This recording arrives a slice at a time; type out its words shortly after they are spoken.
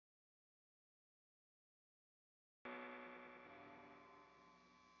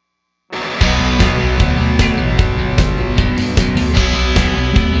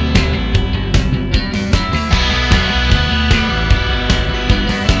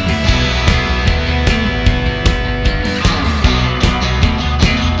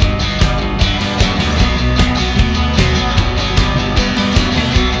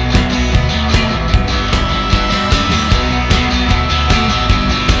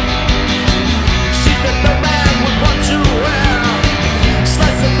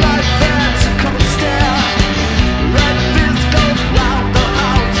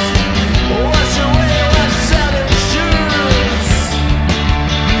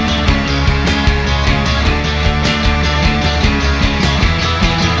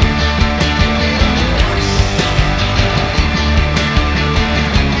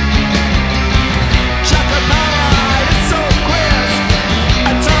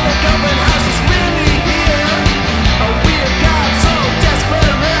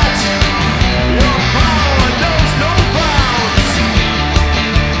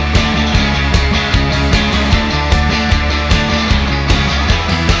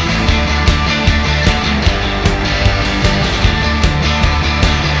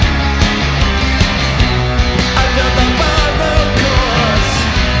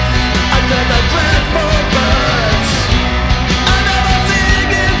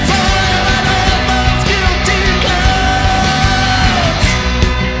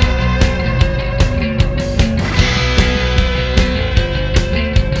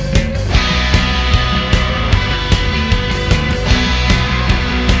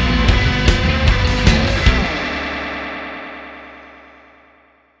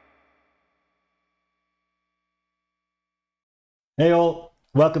Hey all,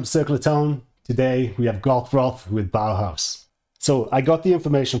 welcome to Circle of Tone. Today we have Goth BROTH with Bauhaus. So I got the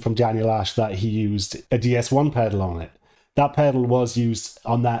information from Daniel Ash that he used a DS1 pedal on it. That pedal was used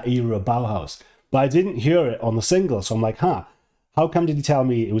on that era of Bauhaus, but I didn't hear it on the single, so I'm like, how come did he tell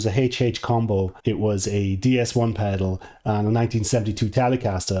me it was a HH combo, it was a DS1 pedal and a 1972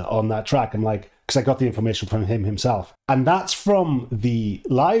 Telecaster on that track? I'm like, because I got the information from him himself. And that's from the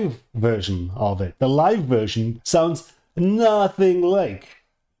live version of it. The live version sounds nothing like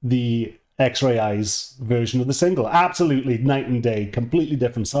the X-Ray Eyes version of the single. Absolutely night and day, completely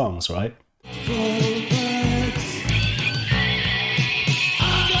different songs, right?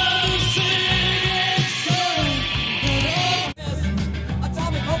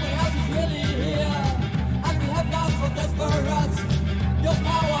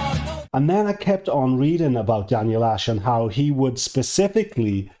 And then I kept on reading about Daniel Ash and how he would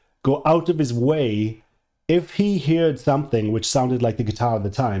specifically go out of his way if he heard something which sounded like the guitar of the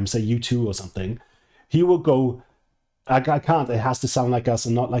time, say U2 or something, he would go, I can't, it has to sound like us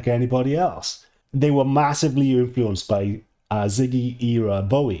and not like anybody else. They were massively influenced by Ziggy era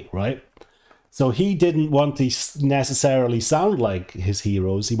Bowie, right? So he didn't want to necessarily sound like his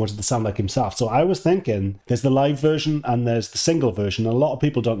heroes, he wanted to sound like himself. So I was thinking, there's the live version and there's the single version, and a lot of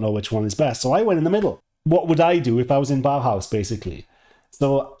people don't know which one is best. So I went in the middle. What would I do if I was in Bauhaus, basically?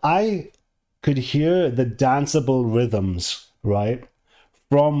 So I could hear the danceable rhythms, right,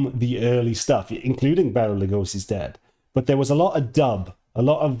 from the early stuff, including Bela Lugosi's Dead. But there was a lot of dub, a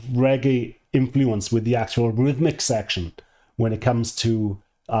lot of reggae influence with the actual rhythmic section when it comes to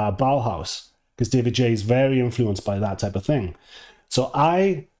Bauhaus, because David J is very influenced by that type of thing. So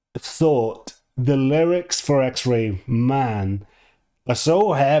I thought the lyrics for X-Ray Man are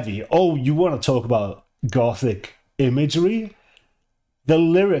so heavy. Oh, you want to talk about gothic imagery? The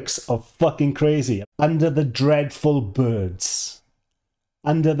lyrics are fucking crazy. Under the dreadful birds,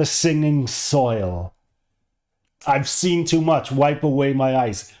 under the singing soil, I've seen too much, wipe away my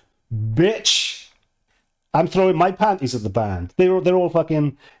eyes. Bitch, I'm throwing my panties at the band. They're all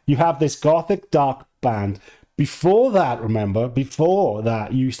fucking, you have this gothic dark band. Before that, remember, before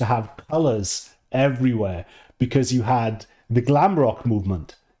that, you used to have colours everywhere because you had the glam rock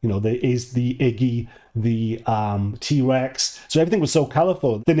movement. You know, there is the Iggy, the T-Rex. So everything was so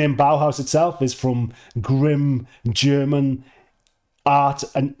colourful. The name Bauhaus itself is from grim German art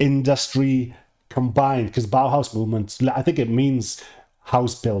and industry combined, because Bauhaus movement, I think it means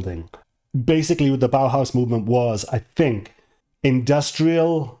house building. Basically what the Bauhaus movement was, I think,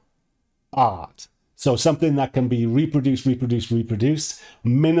 industrial art. So something that can be reproduced,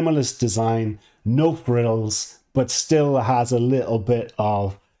 minimalist design, no frills, but still has a little bit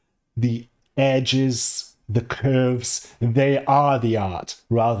of the edges, the curves. They are the art,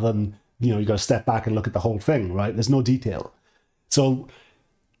 rather than, you know, you got to step back and look at the whole thing, right? There's no detail. So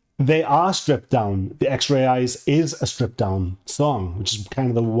they are stripped down. The X-Ray Eyes is a stripped down song, which is kind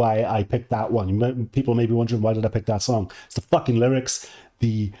of the why I picked that one. People may be wondering, why did I pick that song? It's the fucking lyrics,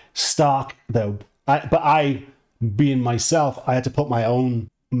 the stark, but I, being myself, I had to put my own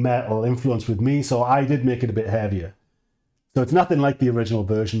metal influence with me, so I did make it a bit heavier. So it's nothing like the original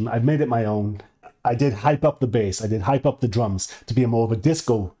version. I've made it my own. I did hype up the bass. I did hype up the drums to be more of a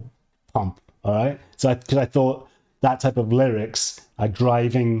disco pump, all right? So because I thought that type of lyrics are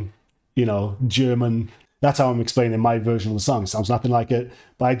driving, you know, German. That's how I'm explaining my version of the song. It sounds nothing like it,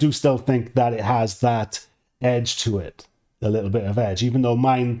 but I do still think that it has that edge to it, a little bit of edge. Even though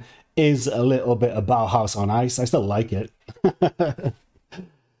mine is a little bit of Bauhaus on ice, I still like it.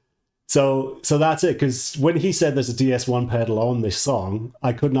 So that's it, because when he said there's a DS1 pedal on this song,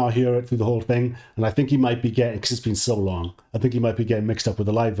 I could not hear it through the whole thing, and I think he might be getting, because it's been so long, I think he might be getting mixed up with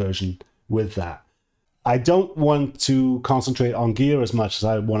the live version with that. I don't want to concentrate on gear as much as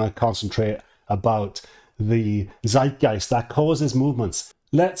I want to concentrate about the zeitgeist that causes movements.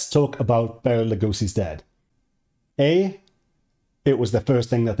 Let's talk about Bela Lugosi's Dead. A, it was the first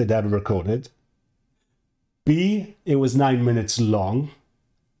thing that they'd ever recorded. B, it was 9 minutes long.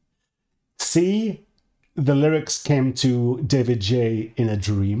 C, the lyrics came to David J in a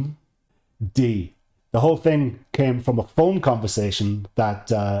dream. D, the whole thing came from a phone conversation that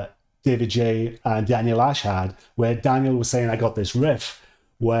David J and Daniel Ash had, where Daniel was saying, I got this riff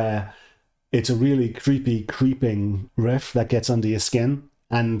where it's a really creepy, creeping riff that gets under your skin.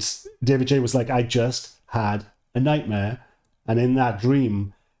 And David J was like, I just had a nightmare. And in that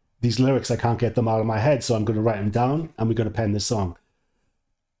dream, these lyrics, I can't get them out of my head, so I'm going to write them down and we're going to pen this song.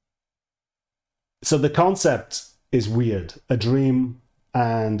 So the concept is weird. A dream,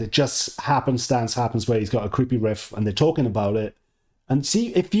 and it just happenstance happens where he's got a creepy riff and they're talking about it. And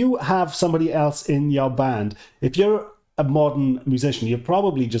see, if you have somebody else in your band, if you're a modern musician, you're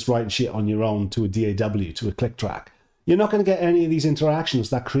probably just writing shit on your own to a DAW, to a click track. You're not going to get any of these interactions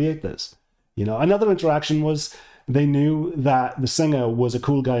that create this. You know, another interaction was they knew that the singer was a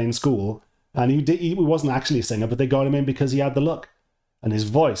cool guy in school, and he wasn't actually a singer, but they got him in because he had the look. And his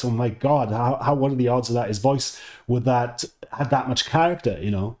voice, oh my God, what are the odds of that? His voice had that much character,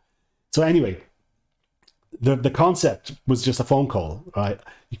 you know? So anyway, the concept was just a phone call, right?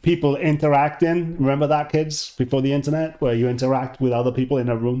 People interacting, remember that, kids, before the internet, where you interact with other people in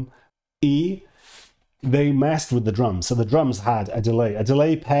a room? They messed with the drums. So the drums had a delay. A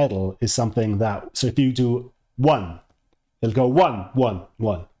delay pedal is something that, so if you do 1, it'll go 1, 1,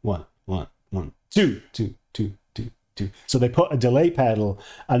 1, 1, 1, 1, 2, 2, 2, 2, 2. So they put a delay pedal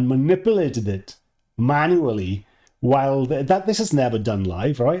and manipulated it manually while this is never done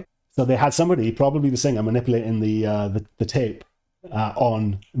live, right? So they had somebody, probably the singer, manipulating the tape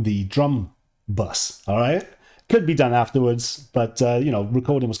on the drum bus, all right? Could be done afterwards, but, you know,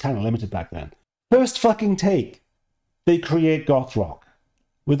 recording was kind of limited back then. First fucking take, they create goth rock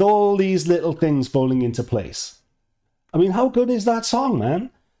with all these little things falling into place. I mean, how good is that song, man?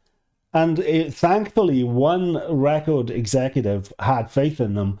 And thankfully, one record executive had faith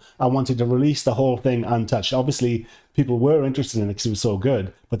in them and wanted to release the whole thing untouched. Obviously, people were interested in it because it was so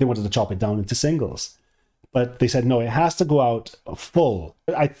good, but they wanted to chop it down into singles. But they said, no, it has to go out full.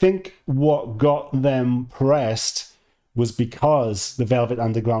 I think what got them pressed was because the Velvet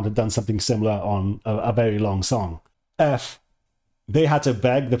Underground had done something similar on a very long song. They had to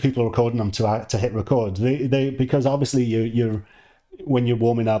beg the people recording them to hit record. Because obviously you're when you're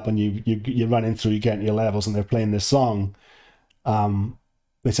warming up and you're running through, you're getting your levels, and they're playing this song.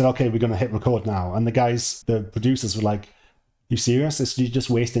 They said, okay, we're going to hit record now. And the producers were like, you serious? You're just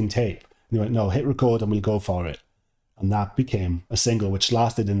wasting tape. And they went, no, hit record and we'll go for it. And that became a single which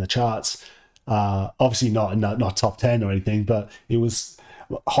lasted in the charts. Obviously not top 10 or anything, but it was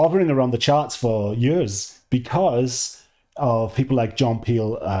hovering around the charts for years because of people like John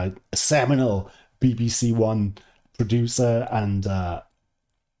Peel, a seminal BBC One producer and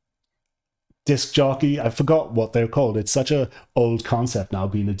disc jockey. I forgot what they're called. It's such a old concept now,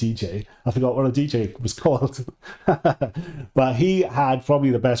 being a DJ. I forgot what a DJ was called. But he had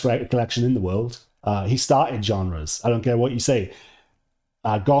probably the best record collection in the world. He started genres. I don't care what you say.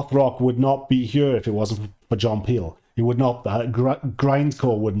 Goth rock would not be here if it wasn't for John Peel. He would not.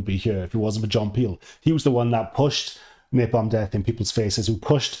 Grindcore wouldn't be here if it wasn't for John Peel. He was the one that pushed Napalm Death in people's faces, who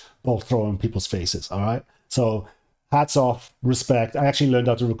pushed Bolt Thrower in people's faces. All right. So hats off, respect. I actually learned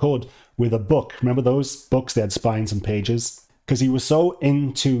how to record with a book. Remember those books? They had spines and pages. Because he was so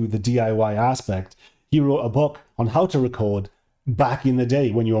into the DIY aspect, he wrote a book on how to record back in the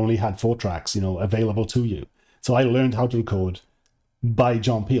day when you only had 4 tracks, you know, available to you. So I learned how to record by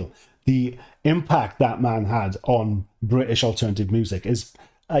John Peel. The impact that man had on British alternative music is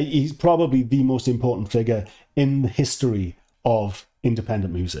he's probably the most important figure in the history of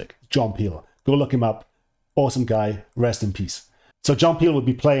independent music. John Peel. Go look him up. Awesome guy. Rest in peace. So John Peel would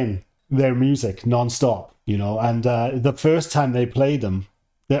be playing their music non-stop, you know, and the first time they played them,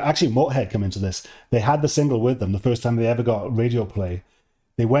 actually Motorhead come into this. They had the single with them the first time they ever got radio play.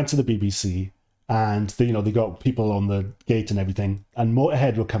 They went to the BBC and they got people on the gate and everything, and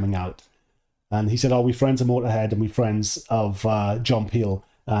Motorhead were coming out. And he said, oh, we're friends of Motorhead and we're friends of John Peel.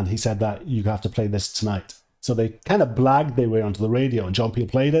 And he said that you have to play this tonight. So they kind of blagged their way onto the radio, and John Peel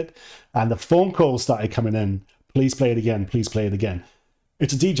played it. And the phone calls started coming in. Please play it again. Please play it again.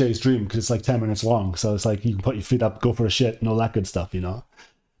 It's a DJ's dream because it's like 10 minutes long. So it's like you can put your feet up, go for a shit and all that good stuff, you know.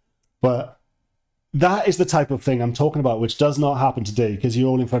 But that is the type of thing I'm talking about, which does not happen today because you're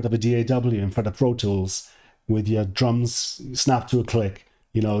all in front of a DAW, in front of Pro Tools with your drums snapped to a click.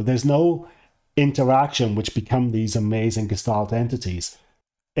 You know, there's no interaction which become these amazing gestalt entities.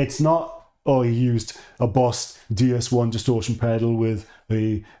 It's not, oh, he used a Boss DS1 distortion pedal with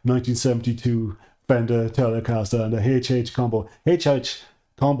a 1972 Fender Telecaster and a HH combo. HH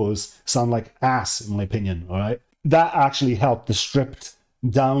combos sound like ass, in my opinion, all right? That actually helped the stripped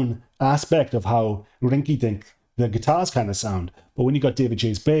down aspect of how rinky-dink the guitars kind of sound. But when you got David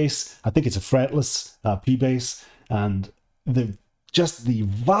J's bass, I think it's a fretless P bass, and the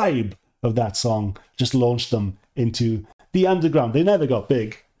vibe of that song just launched them into the underground. They never got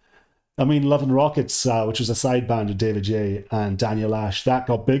big. I mean, Love and Rockets, which was a side band of David J and Daniel Ash, that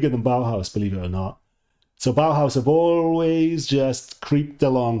got bigger than Bauhaus, believe it or not. So Bauhaus have always just creeped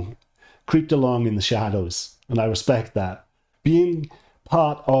along in the shadows, and I respect that. Being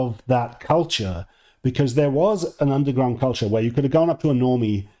part of that culture, because there was an underground culture where you could have gone up to a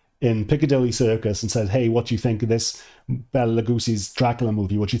normie in Piccadilly Circus and said, hey, what do you think of this Bela Lugosi's Dracula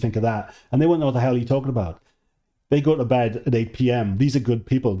movie? What do you think of that? And they wouldn't know what the hell you're talking about. they go to bed at 8 p.m. These are good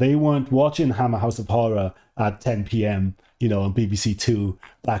people. They weren't watching Hammer House of Horror at 10 p.m., you know, on BBC Two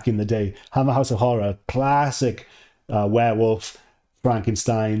back in the day. Hammer House of Horror, classic werewolf,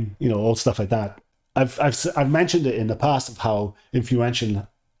 Frankenstein, you know, all stuff like that. I've mentioned it in the past of how influential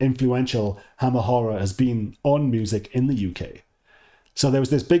Hammer horror has been on music in the UK. So there was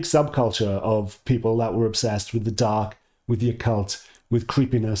this big subculture of people that were obsessed with the dark, with the occult, with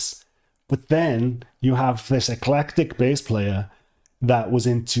creepiness. But then you have this eclectic bass player that was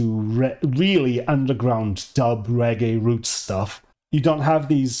into really underground dub reggae roots stuff. You don't have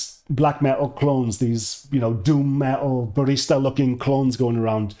these black metal clones, these, you know, doom metal barista looking clones going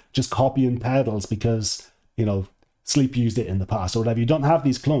around just copying pedals because, you know, Sleep used it in the past or whatever. You don't have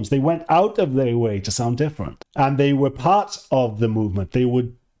these clones. They went out of their way to sound different, and they were part of the movement. They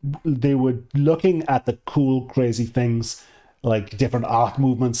were looking at the cool, crazy things like different art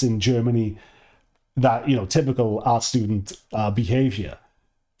movements in Germany, that, you know, typical art student behavior.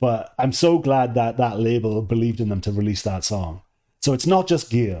 But I'm so glad that that label believed in them to release that song. So it's not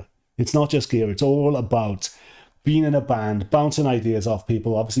just gear. It's not just gear. It's all about being in a band, bouncing ideas off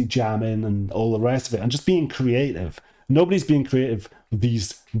people, obviously jamming and all the rest of it, and just being creative. Nobody's being creative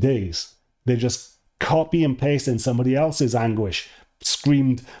these days. They're just copy and pasting somebody else's anguish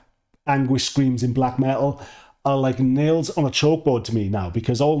screams in black metal are like nails on a chalkboard to me now,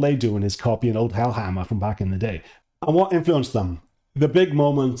 because all they're doing is copying old Hellhammer from back in the day. And what influenced them? The big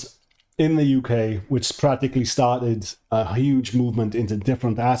moment in the UK, which practically started a huge movement into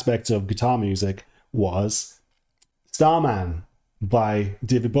different aspects of guitar music, was Starman by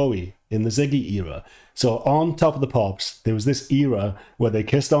David Bowie in the Ziggy era. So on Top of the Pops, there was this era where they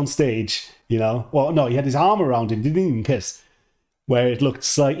kissed on stage, you know. Well, no, he had his arm around him, didn't even kiss, where it looked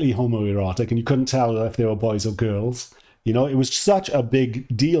slightly homoerotic and you couldn't tell if they were boys or girls. You know, it was such a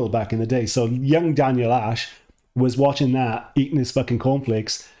big deal back in the day. So young Daniel Ash was watching that, eating his fucking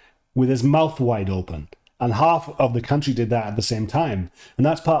cornflakes with his mouth wide open. And half of the country did that at the same time. And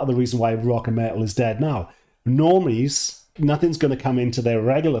that's part of the reason why rock and metal is dead now. Normies, nothing's going to come into their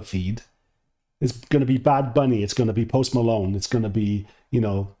regular feed. It's going to be Bad Bunny. It's going to be Post Malone. It's going to be, you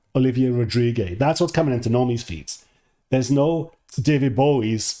know, Olivia Rodrigo. That's what's coming into normies' feeds. There's no David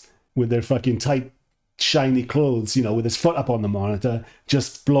Bowies with their fucking tight, shiny clothes, you know, with his foot up on the monitor,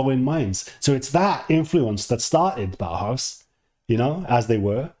 just blowing minds. So it's that influence that started Bauhaus, you know, as they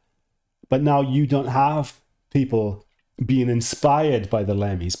were. But now you don't have people being inspired by the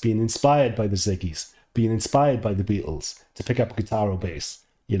Lemmys, being inspired by the Ziggies, being inspired by the Beatles to pick up a guitar or bass,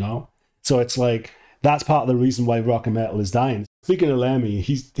 you know? So it's like, that's part of the reason why rock and metal is dying. Speaking of Lemmy,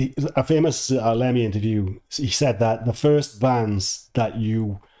 a famous Lemmy interview, he said that the first bands that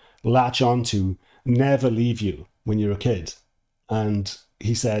you latch onto never leave you when you're a kid. And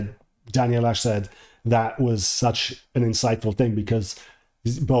he said, Daniel Ash said, that was such an insightful thing because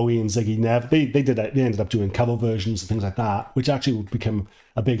Bowie and Ziggy they ended up doing cover versions and things like that, which actually would become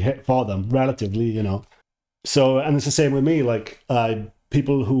a big hit for them, relatively, you know. So, and it's the same with me, like,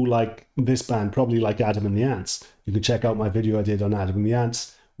 people who like this band probably like Adam and the Ants. You can check out my video I did on Adam and the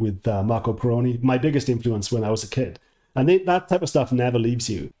Ants with Marco Peroni, my biggest influence when I was a kid. And that type of stuff never leaves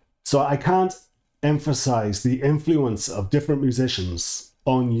you. So I can't emphasize the influence of different musicians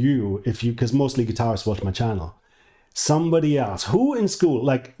on you because mostly guitarists watch my channel. Somebody else who in school,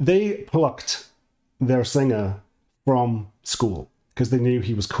 like, they plucked their singer from school because they knew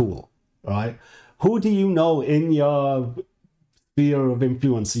he was cool, right? Who do you know in your sphere of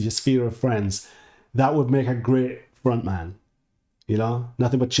influence, your sphere of friends, that would make a great frontman? You know,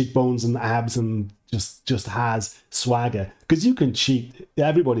 nothing but cheekbones and abs and just has swagger. Because you can cheat.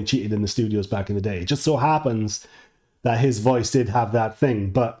 Everybody cheated in the studios back in the day. It just so happens that his voice did have that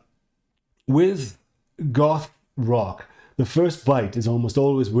thing. But with goth rock, the first bite is almost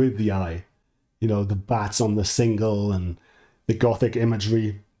always with the eye. You know, the bats on the single and the gothic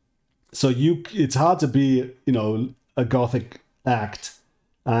imagery. So it's hard to be, you know, a gothic act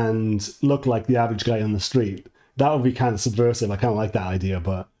and look like the average guy on the street. That would be kind of subversive. I kind of like that idea,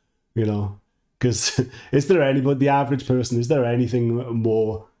 but, you know, because is there the average person, is there anything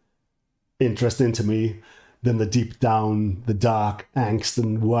more interesting to me than the deep down, the dark angst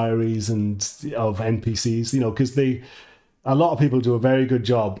and worries and of NPCs, you know, because a lot of people do a very good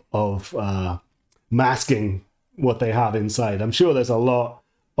job of masking what they have inside. I'm sure there's a lot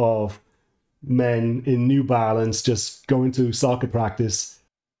of men in New Balance just going to soccer practice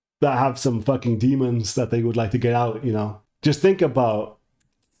that have some fucking demons that they would like to get out, you know. Just think about,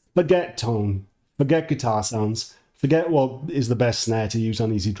 forget tone, forget guitar sounds, forget what is the best snare to use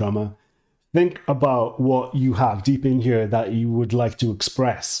on Easy Drummer. Think about what you have deep in here that you would like to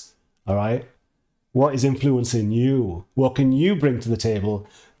express, all right? What is influencing you? What can you bring to the table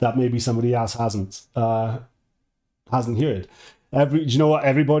that maybe somebody else hasn't heard? Do you know what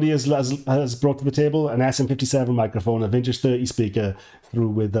everybody has brought to the table? An SM57 microphone, a Vintage 30 speaker, through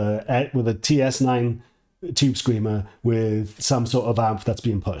with a TS9 tube screamer with some sort of amp that's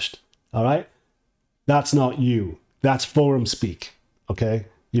being pushed. All right, that's not you. That's forum speak. Okay,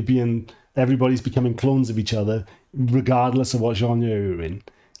 everybody's becoming clones of each other, regardless of what genre you're in.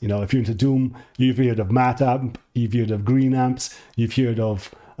 You know, if you're into Doom, you've heard of Matt Amp, you've heard of Green Amps, you've heard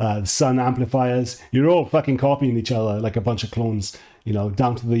of Sun amplifiers. You're all fucking copying each other like a bunch of clones, you know,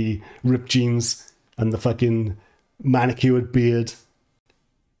 down to the ripped jeans and the fucking manicured beard.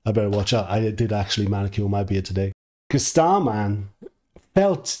 I better watch out. I did actually manicure my beard today. Because Starman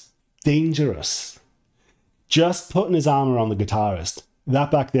felt dangerous. Just putting his arm around the guitarist,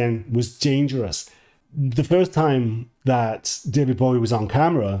 that back then was dangerous. The first time that David Bowie was on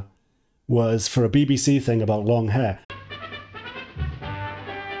camera was for a BBC thing about long hair.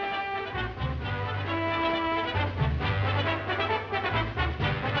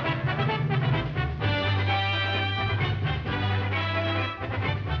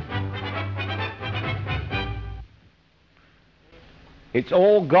 It's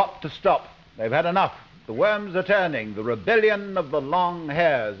all got to stop. They've had enough. The worms are turning. The rebellion of the long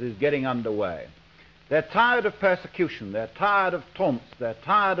hairs is getting underway. They're tired of persecution. They're tired of taunts. They're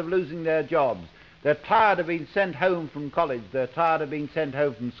tired of losing their jobs. They're tired of being sent home from college. They're tired of being sent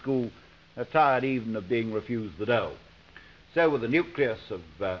home from school. They're tired even of being refused the dole. So with the nucleus of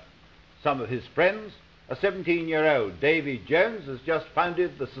some of his friends, a 17-year-old, Davy Jones, has just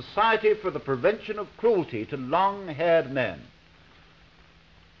founded the Society for the Prevention of Cruelty to Long-Haired Men.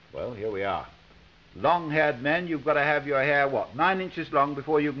 Well, here we are. Long-haired men, you've got to have your hair, what, 9 inches long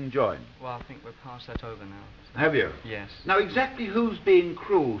before you can join? Well, I think we're past that over now. Have you? Yes. Now, exactly who's being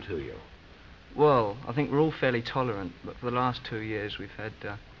cruel to you? Well, I think we're all fairly tolerant, but for the last 2 years we've had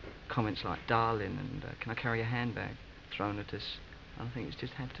comments like darling and can I carry a handbag thrown at us. And I think it's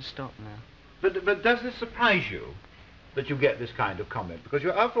just had to stop now. But does this surprise you that you get this kind of comment? Because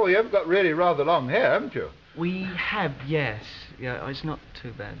after all, you've got really rather long hair, haven't you? We have, yes. Yeah, it's not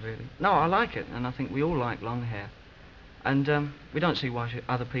too bad, really. No, I like it, and I think we all like long hair. And we don't see why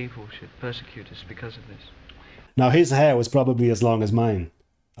other people should persecute us because of this. Now, his hair was probably as long as mine,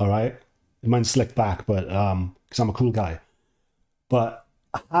 all right? Mine's slicked back, but because I'm a cool guy. But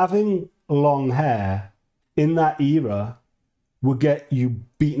having long hair in that era would get you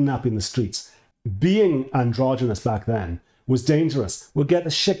beaten up in the streets. Being androgynous back then was dangerous. Would get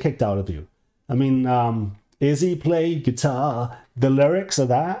the shit kicked out of you. I mean, Izzy play guitar. The lyrics of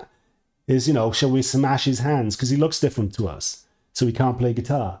that is, you know, shall we smash his hands? Because he looks different to us, so he can't play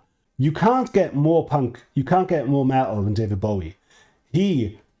guitar. You can't get more punk, you can't get more metal than David Bowie.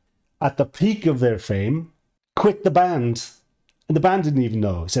 He, at the peak of their fame, quit the band. And the band didn't even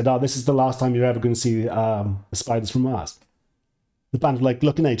know. He said, oh, this is the last time you're ever going to see the Spiders from Mars. The band were like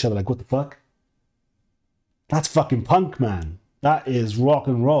looking at each other like, what the fuck? That's fucking punk, man. That is rock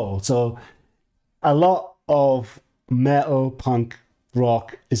and roll. So a lot of metal, punk,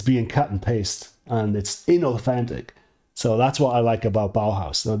 rock is being cut and paste, and it's inauthentic. So that's what I like about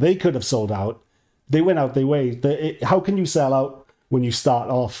Bauhaus. So they could have sold out. They went out their way. How can you sell out when you start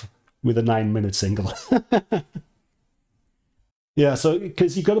off with a 9-minute single? Yeah, so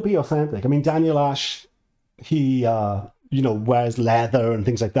because you got to be authentic. I mean, Daniel Ash, he wears leather and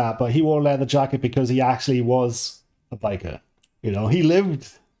things like that, but he wore a leather jacket because he actually was a biker. You know, he lived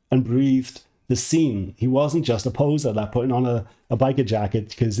and breathed the scene. He wasn't just a poser that putting on a biker jacket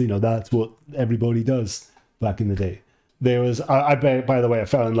because, you know, that's what everybody does back in the day. There was, by the way, I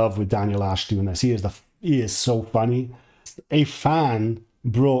fell in love with Daniel Ash doing this. He is so funny. A fan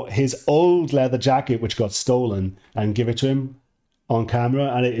brought his old leather jacket, which got stolen, and give it to him on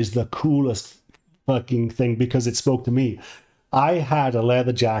camera, and it is the coolest fucking thing because it spoke to me. I had a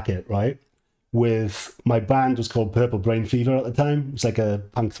leather jacket, right, with my band was called Purple Brain Fever at the time. It was like a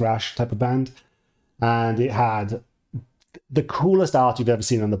punk thrash type of band, and it had the coolest art you've ever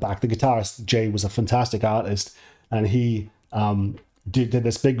seen on the back. The guitarist Jay was a fantastic artist, and he did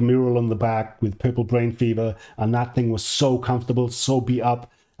this big mural on the back with Purple Brain Fever, and that thing was so comfortable, so beat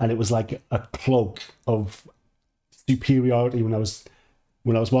up, and it was like a cloak of superiority when I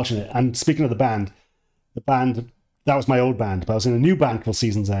was watching it. And speaking of the band, that was my old band, but I was in a new band called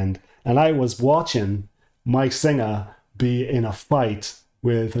Season's End, and I was watching my singer be in a fight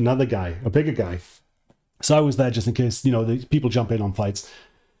with another guy, a bigger guy. So I was there just in case, you know, the people jump in on fights.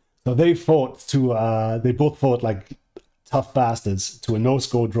 So they both fought like tough bastards to a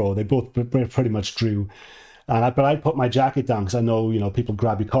no-score draw. They both pretty much drew. And but I put my jacket down because I know, you know, people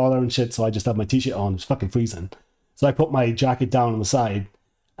grab your collar and shit. So I just had my t-shirt on. It was fucking freezing. So I put my jacket down on the side,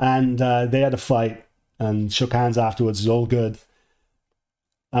 and they had a fight and shook hands afterwards. It was all good.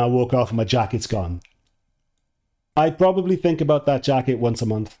 And I woke off and my jacket's gone. I probably think about that jacket once a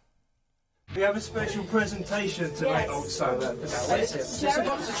month. We have a special presentation tonight also. What is it? Just a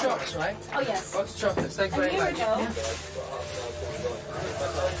box of chocolates, right? Oh, yes. Box of chocolates, thank you very Here we much. go.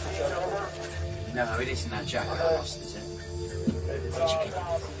 No, it isn't that jacket I lost, is it?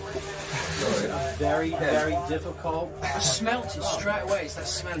 Very, very difficult. I smelt it straight away. It's that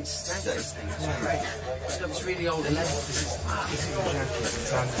smelly stank, this thing. It's great. It looks really old and leather.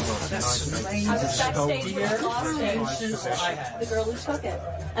 That's amazing. I was backstage with the lost stage, the girl who took it.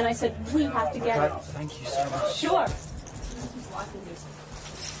 And I said, we have to get it. Thank you so much. Sure.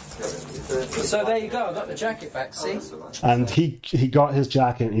 So there you go. I got the jacket back, see? And he got his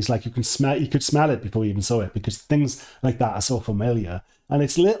jacket, and he's like, you could smell it before you even saw it, because things like that are so familiar. And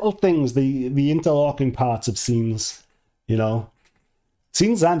it's little things, the interlocking parts of Scenes, you know.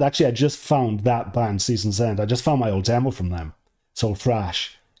 Season's End, actually, I just found that band, Season's End. I just found my old demo from them, Soul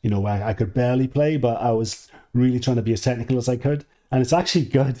Thrash, you know, where I could barely play, but I was really trying to be as technical as I could. And it's actually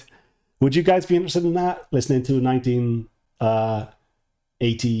good. Would you guys be interested in that? Listening to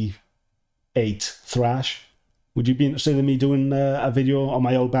 1988 thrash? Would you be interested in me doing a video on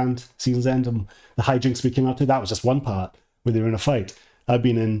my old band, Season's End, and the hijinks we came up to? That was just one part where they were in a fight.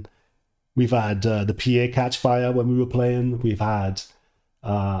 We've had the PA catch fire when we were playing. We've had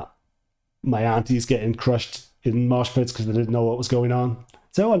my aunties getting crushed in mosh pits because they didn't know what was going on.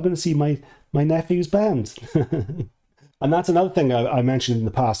 So I'm going to see my nephew's band. And that's another thing I mentioned in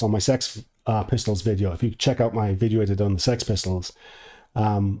the past on my Sex Pistols video. If you check out my video I did on the Sex Pistols,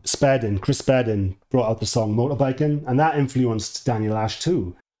 Chris Spedding brought out the song Motorbiking, and that influenced Daniel Ash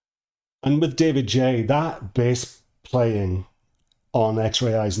too. And with David J, that bass playing on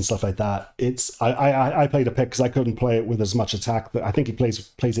X-Ray Eyes and stuff like that, I played a pick because I couldn't play it with as much attack, but I think he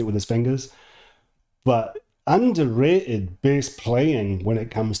plays it with his fingers. But underrated bass playing when it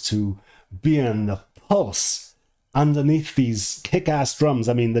comes to being the pulse underneath these kick-ass drums.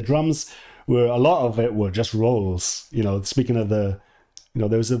 I mean, the drums were, a lot of it were just rolls. You know, speaking of there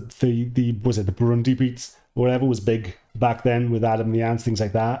was the Burundi beats, or whatever, was big back then with Adam the Ants, things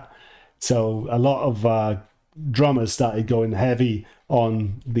like that. So a lot of drummers started going heavy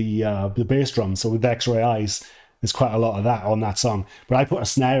on the bass drum. So with X-Ray Eyes, there's quite a lot of that on that song. But I put a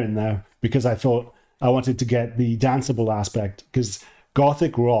snare in there because I thought I wanted to get the danceable aspect, because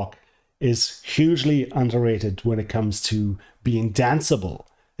Gothic rock is hugely underrated when it comes to being danceable.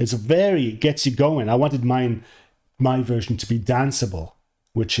 It gets you going. I wanted my version to be danceable,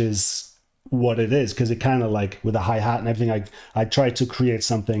 which is what it is, because it kind of like with a hi-hat and everything, I tried to create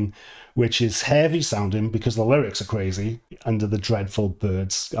something which is heavy sounding because the lyrics are crazy. Under the Dreadful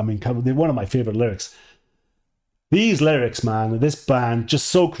Birds. I mean, they're one of my favorite lyrics. These lyrics, man, this band, just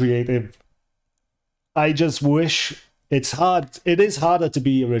so creative. I just wish it is harder to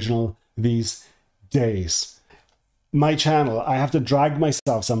be original these days. My channel, I have to drag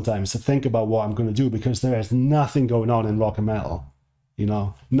myself sometimes to think about what I'm going to do, because there is nothing going on in rock and metal, you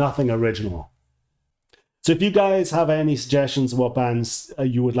know, nothing original. So if you guys have any suggestions of what bands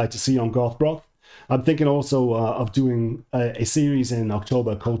you would like to see on Goth Broth, I'm thinking also of doing a series in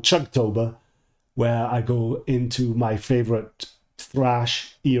October called Chugtober, where I go into my favorite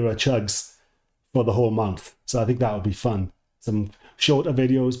thrash era chugs for the whole month. So I think that would be fun. Some shorter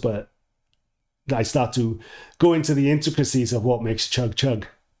videos, but I start to go into the intricacies of what makes chug chug.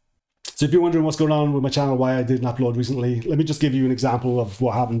 So if you're wondering what's going on with my channel, why I didn't upload recently, let me just give you an example of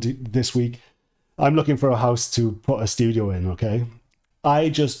what happened this week. I'm looking for a house to put a studio in, okay? I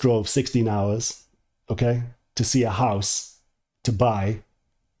just drove 16 hours, okay, to see a house to buy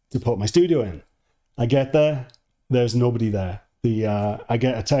to put my studio in. I get there, there's nobody there. I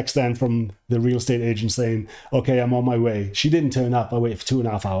get a text then from the real estate agent saying, okay, I'm on my way. She didn't turn up. I waited for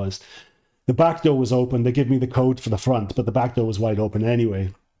 2.5 hours. The back door was open. They give me the code for the front, but the back door was wide open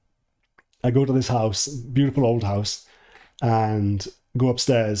anyway. I go to this house, beautiful old house, and go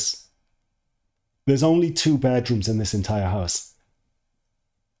upstairs. There's only 2 bedrooms in this entire house.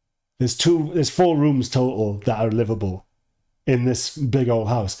 There's 4 rooms total that are livable in this big old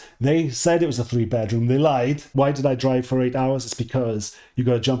house. They said it was a 3-bedroom. They lied. Why did I drive for 8 hours? It's because you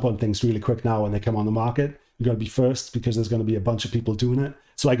got to jump on things really quick now when they come on the market. You got to be first because there's going to be a bunch of people doing it.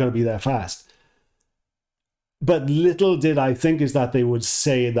 So I got to be there fast. But little did I think is that they would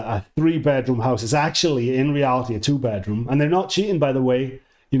say that a 3-bedroom house is actually in reality a 2-bedroom. And they're not cheating, by the way.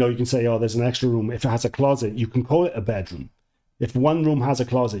 You know, you can say, oh, there's an extra room. If it has a closet, you can call it a bedroom. If one room has a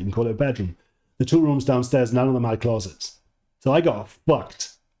closet, you can call it a bedroom. The 2 rooms downstairs, none of them had closets. So I got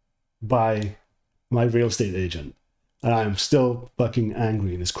fucked by my real estate agent. And I'm still fucking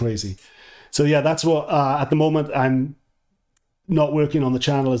angry, and it's crazy. So yeah, that's what, at the moment, I'm not working on the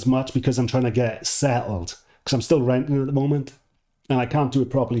channel as much because I'm trying to get settled. Because I'm still renting at the moment. And I can't do it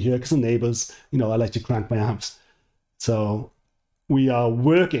properly here because the neighbors, you know, I like to crank my amps. So we are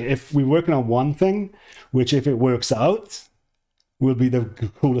working, if we're working on one thing, which if it works out, will be the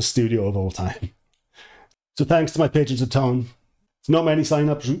coolest studio of all time. So thanks to my patrons of Tone. There's not many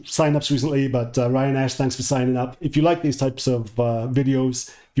sign-ups recently, but Ryan Ash, thanks for signing up. If you like these types of videos,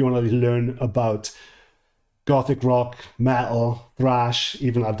 if you want to learn about gothic rock, metal, thrash,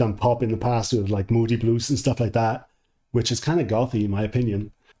 even I've done pop in the past with like Moody Blues and stuff like that, which is kind of gothy in my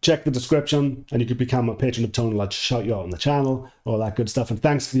opinion. Check the description and you could become a patron of Tone and I'll shout you out on the channel, all that good stuff. And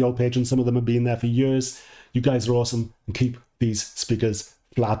thanks to the old patrons, some of them have been there for years. You guys are awesome and keep these speakers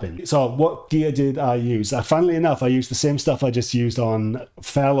flapping. So what gear did I use? Funnily enough, I used the same stuff I just used on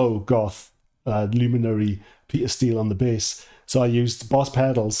fellow Goth luminary Peter Steele on the bass. So I used Boss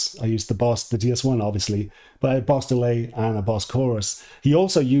pedals. I used the DS1 obviously, but a Boss delay and a Boss chorus. He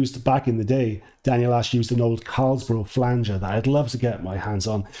also used, back in the day, Daniel Ash used an old Carlsbro flanger that I'd love to get my hands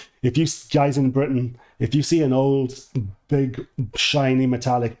on. If you guys in Britain, if you see an old, big, shiny,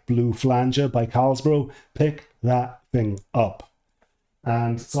 metallic blue flanger by Carlsbro, pick that thing up.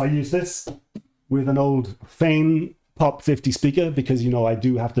 And so I use this with an old Fane Pop 50 speaker because, you know, I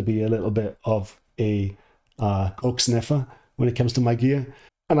do have to be a little bit of a coke sniffer when it comes to my gear.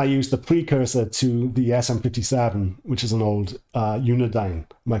 And I use the precursor to the SM57, which is an old Unidyne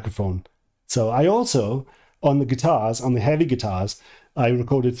microphone. So I also, on the guitars, on the heavy guitars, I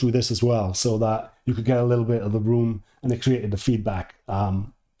recorded through this as well so that you could get a little bit of the room and it created the feedback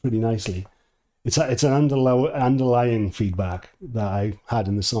pretty nicely. It's an underlying feedback that I had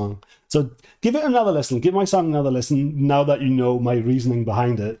in the song. So give it another listen. Give my song another listen now that you know my reasoning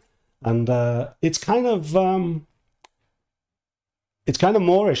behind it. And it's kind of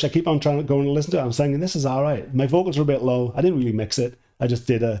Moorish. I keep on trying to go and listen to it. I'm saying this is all right. My vocals are a bit low. I didn't really mix it. I just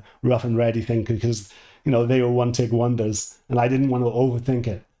did a rough and ready thing because, you know, they were one-take wonders and I didn't want to overthink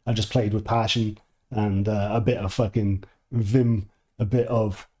it. I just played with passion and a bit of fucking vim, a bit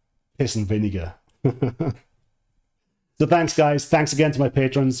of piss and vinegar. So thanks guys, thanks again to my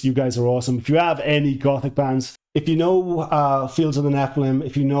patrons. You guys are awesome. If you have any gothic bands, if you know Fields of the Nephilim,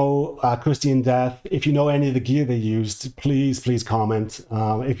 if you know Christian Death, if you know any of the gear they used, please comment.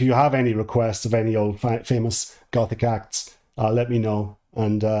 If you have any requests of any old famous gothic acts, let me know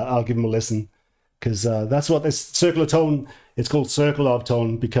and I'll give them a listen, because that's what this Circle of Tone, it's called Circle of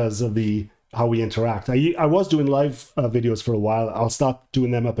Tone because of how we interact. I was doing live videos for a while. I'll stop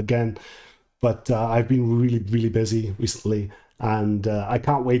doing them up again, but I've been really busy recently, and I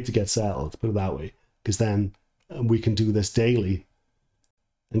can't wait to get settled, put it that way, because then we can do this daily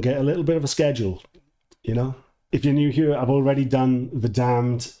and get a little bit of a schedule, you know? If you're new here, I've already done The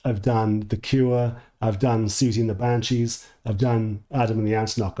Damned, I've done The Cure, I've done Susie and the Banshees, I've done Adam and the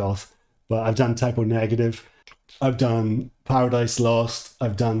Ants Knockoff, but I've done Typo Negative, I've done Paradise Lost,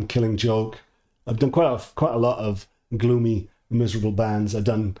 I've done Killing Joke, I've done quite a lot of gloomy, miserable bands. I've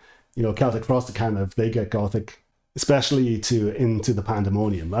done, you know, Celtic Frost, kind of, they get gothic, especially Into the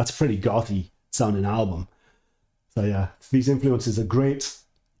Pandemonium. That's a pretty gothy sounding album. So yeah, these influences are great.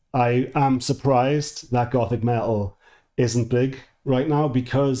 I am surprised that gothic metal isn't big right now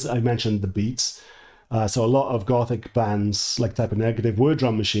because I mentioned the beats. So a lot of gothic bands like Type of Negative were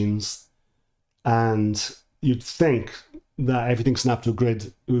drum machines, and you'd think that everything snapped to a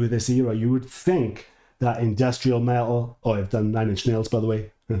grid with this era. You would think that industrial metal, oh, I've done Nine Inch Nails, by the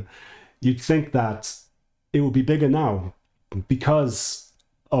way. You'd think that it would be bigger now because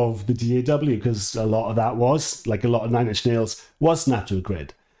of the DAW, because a lot of that was, like a lot of Nine Inch Nails, was snapped to a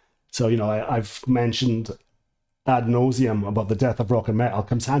grid. So, you know, I've mentioned ad nauseum about the death of rock and metal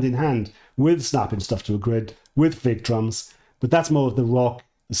comes hand in hand with snapping stuff to a grid, with fake drums, but that's more of the rock,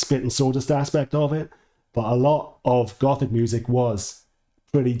 the spit and sawdust aspect of it. But a lot of gothic music was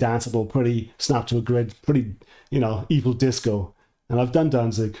pretty danceable, pretty snap to a grid, pretty, you know, evil disco. And I've done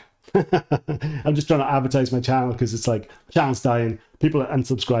Danzig. I'm just trying to advertise my channel because it's like, channel's dying. People are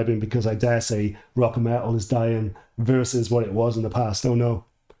unsubscribing because I dare say rock and metal is dying versus what it was in the past. Oh no.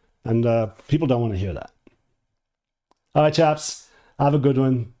 And people don't want to hear that. All right, chaps. Have a good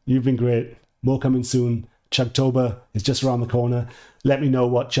one. You've been great. More coming soon. Chugtober is just around the corner. Let me know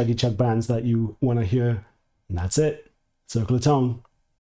what chuggy chug bands that you want to hear. And that's it. Circle of Tone.